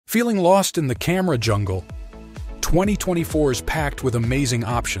Feeling lost in the camera jungle? 2024 is packed with amazing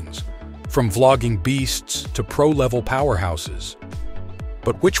options, from vlogging beasts to pro-level powerhouses.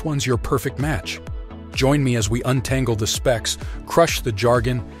 But which one's your perfect match? Join me as we untangle the specs, crush the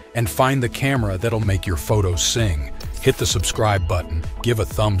jargon, and find the camera that'll make your photos sing. Hit the subscribe button, give a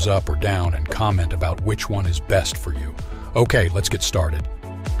thumbs up or down, and comment about which one is best for you. Okay, let's get started.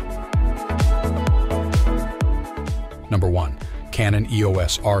 Number 1. Canon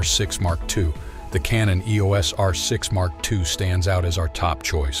EOS R6 Mark II. The Canon EOS R6 Mark II stands out as our top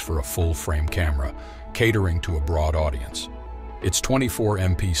choice for a full-frame camera, catering to a broad audience. Its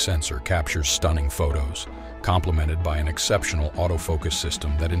 24MP sensor captures stunning photos, complemented by an exceptional autofocus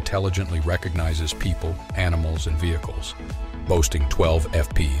system that intelligently recognizes people, animals, and vehicles. Boasting 12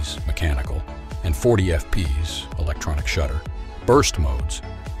 fps mechanical and 40 fps electronic shutter burst modes,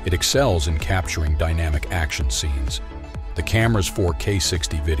 it excels in capturing dynamic action scenes. The camera's 4K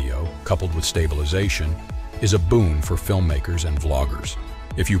 60 video, coupled with stabilization, is a boon for filmmakers and vloggers.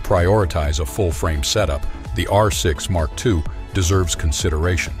 If you prioritize a full-frame setup, the R6 Mark II deserves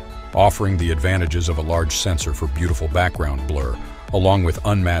consideration, offering the advantages of a large sensor for beautiful background blur, along with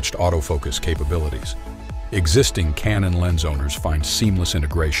unmatched autofocus capabilities. Existing Canon lens owners find seamless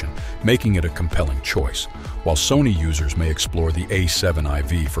integration, making it a compelling choice, while Sony users may explore the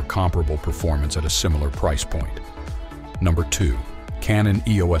A7 IV for comparable performance at a similar price point. Number 2. Canon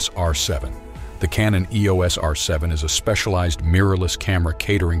EOS R7. The Canon EOS R7 is a specialized mirrorless camera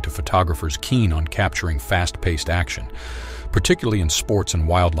catering to photographers keen on capturing fast-paced action, particularly in sports and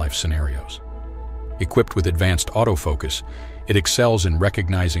wildlife scenarios. Equipped with advanced autofocus, it excels in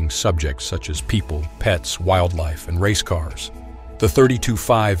recognizing subjects such as people, pets, wildlife, and race cars. The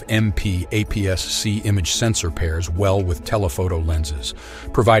 32.5 MP APS-C image sensor pairs well with telephoto lenses,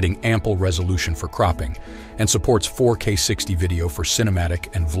 providing ample resolution for cropping, and supports 4K 60 video for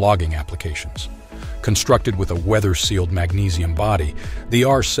cinematic and vlogging applications. Constructed with a weather-sealed magnesium body, the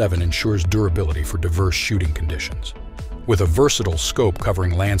R7 ensures durability for diverse shooting conditions. With a versatile scope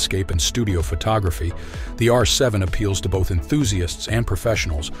covering landscape and studio photography, the R7 appeals to both enthusiasts and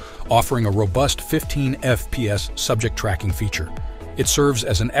professionals, offering a robust 15 fps subject tracking feature. It serves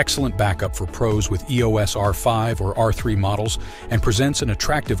as an excellent backup for pros with EOS R5 or R3 models and presents an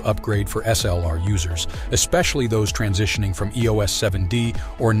attractive upgrade for SLR users, especially those transitioning from EOS 7D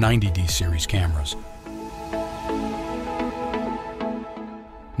or 90D series cameras.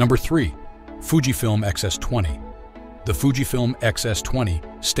 Number 3. Fujifilm X-S20. The Fujifilm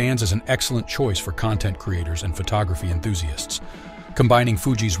X-S20 stands as an excellent choice for content creators and photography enthusiasts, combining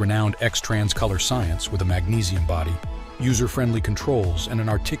Fuji's renowned X-Trans color science with a magnesium body, user-friendly controls, and an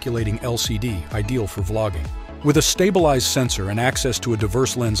articulating LCD ideal for vlogging. With a stabilized sensor and access to a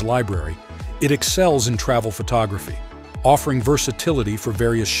diverse lens library, it excels in travel photography, offering versatility for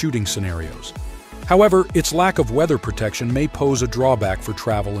various shooting scenarios. However, its lack of weather protection may pose a drawback for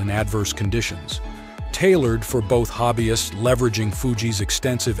travel in adverse conditions. Tailored for both hobbyists leveraging Fuji's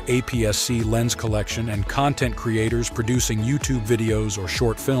extensive APS-C lens collection and content creators producing YouTube videos or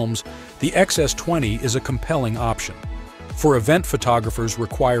short films, the X-S20 is a compelling option. For event photographers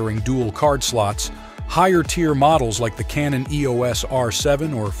requiring dual card slots, higher-tier models like the Canon EOS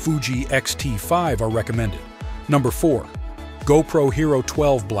R7 or Fuji X-T5 are recommended. Number 4. GoPro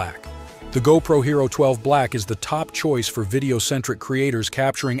Hero12 Black. The GoPro Hero12 Black is the top choice for video-centric creators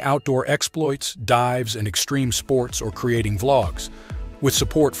capturing outdoor exploits, dives, and extreme sports or creating vlogs. With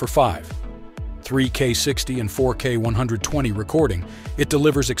support for 3K 60 and 4K 120 recording, it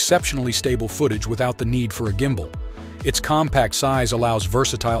delivers exceptionally stable footage without the need for a gimbal. Its compact size allows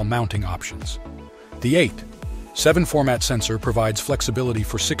versatile mounting options. The 8.7 format sensor provides flexibility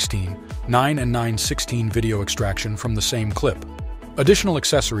for 16:9 and 9:16 video extraction from the same clip. Additional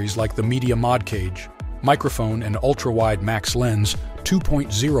accessories like the Media Mod Cage, microphone, and ultra-wide max lens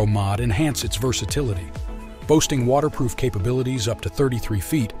 2.0 mod enhance its versatility. Boasting waterproof capabilities up to 33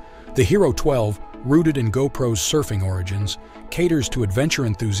 feet, the Hero12, rooted in GoPro's surfing origins, caters to adventure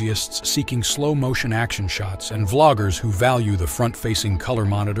enthusiasts seeking slow-motion action shots and vloggers who value the front-facing color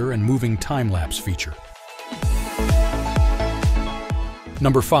monitor and moving time-lapse feature.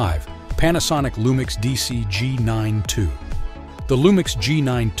 Number 5. Panasonic Lumix DC-G9 II. The Lumix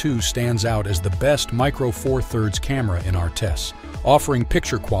G9 II stands out as the best micro Four Thirds camera in our tests, offering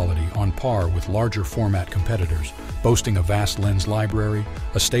picture quality on par with larger format competitors, boasting a vast lens library,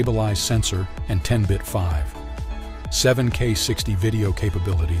 a stabilized sensor, and 10-bit 7K 60 video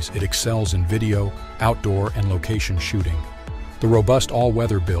capabilities. It excels in video, outdoor, and location shooting. The robust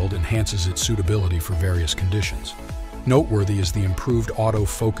all-weather build enhances its suitability for various conditions. Noteworthy is the improved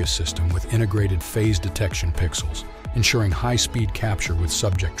auto-focus system with integrated phase detection pixels, ensuring high-speed capture with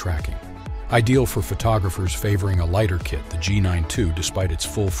subject tracking. Ideal for photographers favoring a lighter kit, the G9 II, despite its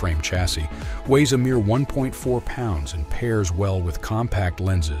full-frame chassis, weighs a mere 1.4 pounds and pairs well with compact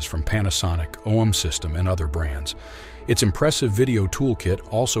lenses from Panasonic, System, and other brands. Its impressive video toolkit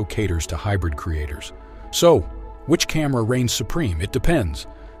also caters to hybrid creators. So, which camera reigns supreme? It depends.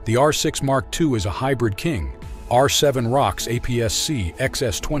 The R6 Mark II is a hybrid king. R7 rocks APS-C,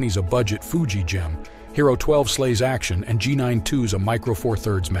 XS20's a budget Fuji gem, Hero12 slays action, and G9 II's a micro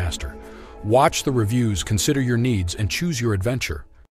four-thirds master. Watch the reviews, consider your needs, and choose your adventure.